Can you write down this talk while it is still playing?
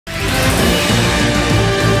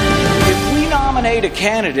nominate a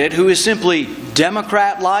candidate who is simply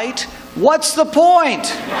Democrat light, what's the point?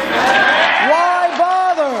 Why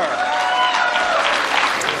bother?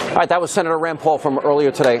 All right, that was Senator Rand Paul from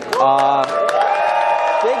earlier today. Big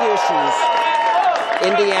issues: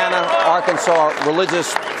 Indiana, Arkansas,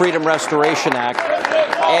 Religious Freedom Restoration Act,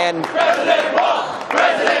 and I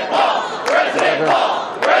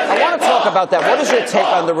want to talk about that. What is your take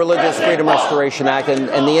on the Religious Freedom Restoration Act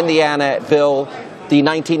and the Indiana bill, the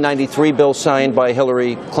 1993 bill signed by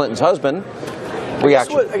Hillary Clinton's husband?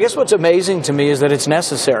 Reaction. I guess what's amazing to me is that it's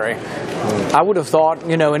necessary. I would have thought,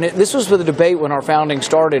 you know, and this was the debate when our founding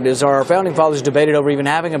started, is our founding fathers debated over even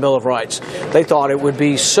having a Bill of Rights. They thought it would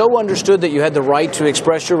be so understood that you had the right to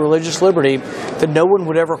express your religious liberty that no one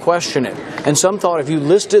would ever question it. And some thought if you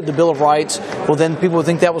listed the Bill of Rights, well, then people would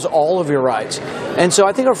think that was all of your rights. And so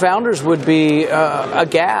I think our founders would be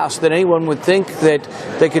aghast that anyone would think that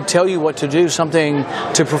they could tell you what to do, something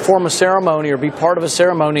to perform a ceremony or be part of a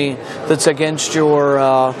ceremony that's against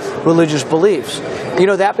your religious beliefs. You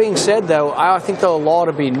know, that being said, though, I think the law ought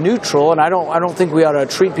to be neutral, and I don't think we ought to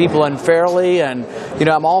treat people unfairly. And you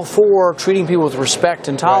know, I'm all for treating people with respect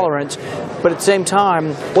and tolerance, but at the same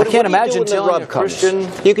time, I can't imagine telling a Christian.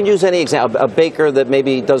 You can use any example: a baker that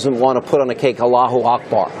maybe doesn't want to put on a cake Allahu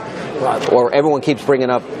Akbar, or everyone keeps bringing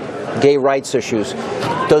up gay rights issues.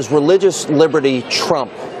 Does religious liberty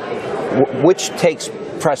trump? Which takes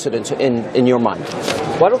precedence in your mind?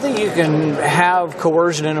 Well, I don't think you can have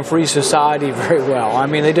coercion in a free society very well. I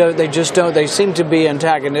mean, they just don't. They seem to be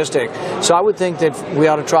antagonistic. So I would think that we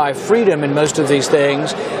ought to try freedom in most of these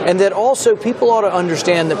things, and that also people ought to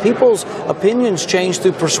understand that people's opinions change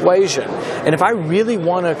through persuasion. And if I really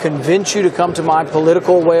want to convince you to come to my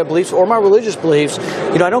political way of beliefs or my religious beliefs,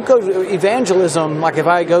 you know, I don't go to evangelism like if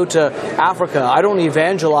I go to Africa. I don't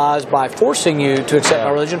evangelize by forcing you to accept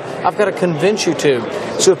my religion. I've got to convince you to.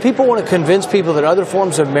 So if people want to convince people that other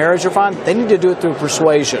forms of marriage are fine, they need to do it through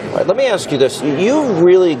persuasion. Right, let me ask you this. You've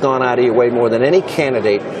really gone out of your way more than any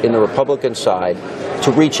candidate in the Republican side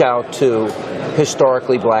to reach out to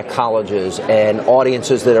historically black colleges and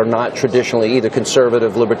audiences that are not traditionally either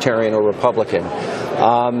conservative, libertarian, or Republican.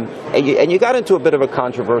 And you got into a bit of a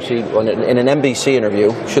controversy in an NBC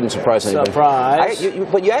interview. Shouldn't surprise anybody. Surprise.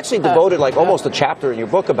 But you actually devoted like almost a chapter in your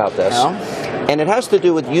book about this. And it has to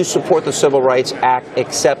do with you support the Civil Rights Act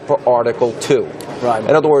except for Article 2. Right.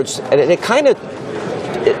 In other words, and it kind of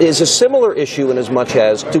is a similar issue in as much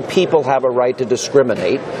as, do people have a right to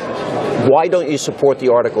discriminate? Why don't you support the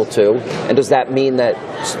Article 2? And does that mean that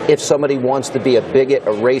if somebody wants to be a bigot,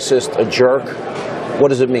 a racist, a jerk, what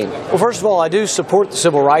does it mean? Well, first of all, I do support the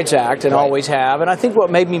Civil Rights Act and always have. And I think what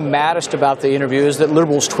made me maddest about the interview is that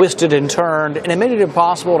liberals twisted and turned, and it made it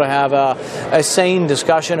impossible to have a sane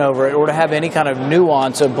discussion over it or to have any kind of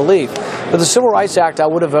nuance of belief. But the Civil Rights Act I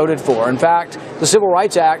would have voted for. In fact, the Civil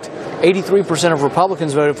Rights Act, 83% of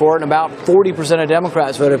Republicans voted for it, and about 40% of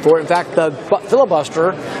Democrats voted for it. In fact, the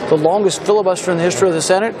filibuster, the longest filibuster in the history of the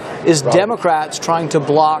Senate, is Democrats trying to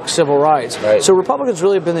block civil rights. So Republicans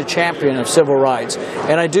really have been the champion of civil rights.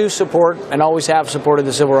 And I do support and always have supported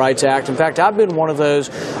the Civil Rights Act. In fact, I've been one of those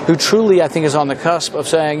who truly, I think, is on the cusp of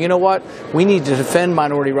saying, you know what, we need to defend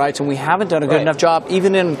minority rights, and we haven't done a good enough job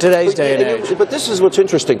even in today's day and age. But this is what's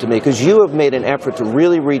interesting to me, because you have made an effort to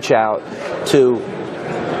really reach out to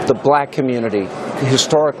the black community,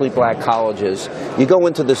 historically black colleges. You go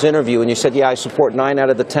into this interview and you said, yeah, I support 9 out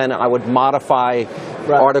of the 10. I would modify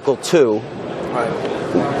Article 2.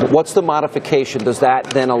 What's the modification? Does that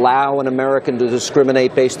then allow an American to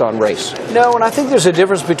discriminate based on race? No, and I think there's a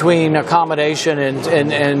difference between accommodation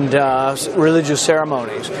and religious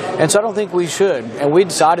ceremonies. And so I don't think we should. And we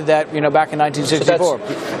decided that, you know, back in 1964.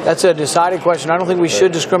 So that's a decided question. I don't think we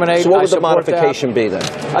should discriminate. So what would the modification be then?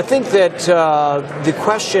 I think that the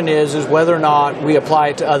question is whether or not we apply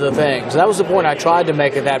it to other things. That was the point I tried to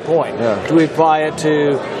make at that point. Do we apply it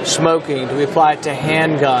to smoking? Do we apply it to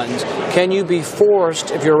handguns? Can you be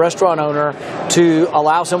forced, if you're a restaurant owner, to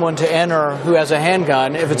allow someone to enter who has a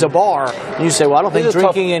handgun if it's a bar? And you say, well, I don't think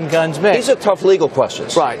drinking and guns mix. These are tough legal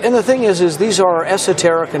questions. Right. And the thing is these are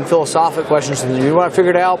esoteric and philosophic questions. And you want to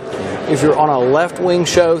figure it out? If you're on a left-wing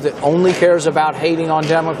show that only cares about hating on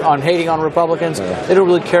Republicans, they don't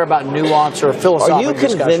really care about nuance or philosophical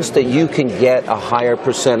discussion. Are you convinced that you can get a higher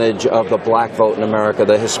percentage of the black vote in America,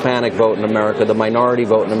 the Hispanic vote in America, the minority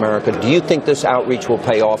vote in America? Do you think this outreach will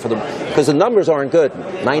pay off for them? Because the numbers aren't good.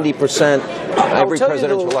 90%, every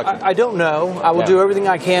presidential election? I don't know. I will Yeah. do everything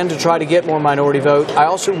I can to try to get more minority vote. I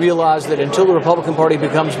also realize that until the Republican Party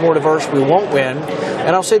becomes more diverse, we won't win.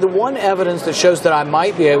 And I'll say the one evidence that shows that I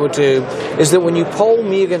might be able to is that when you poll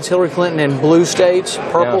me against Hillary Clinton in blue states,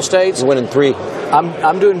 purple states, you win in 3.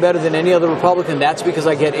 I'm doing better than any other Republican. That's because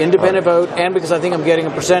I get independent vote and because I think I'm getting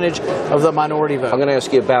a percentage of the minority vote. I'm going to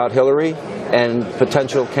ask you about Hillary and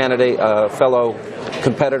potential candidate, fellow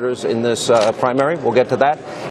competitors in this primary. We'll get to that.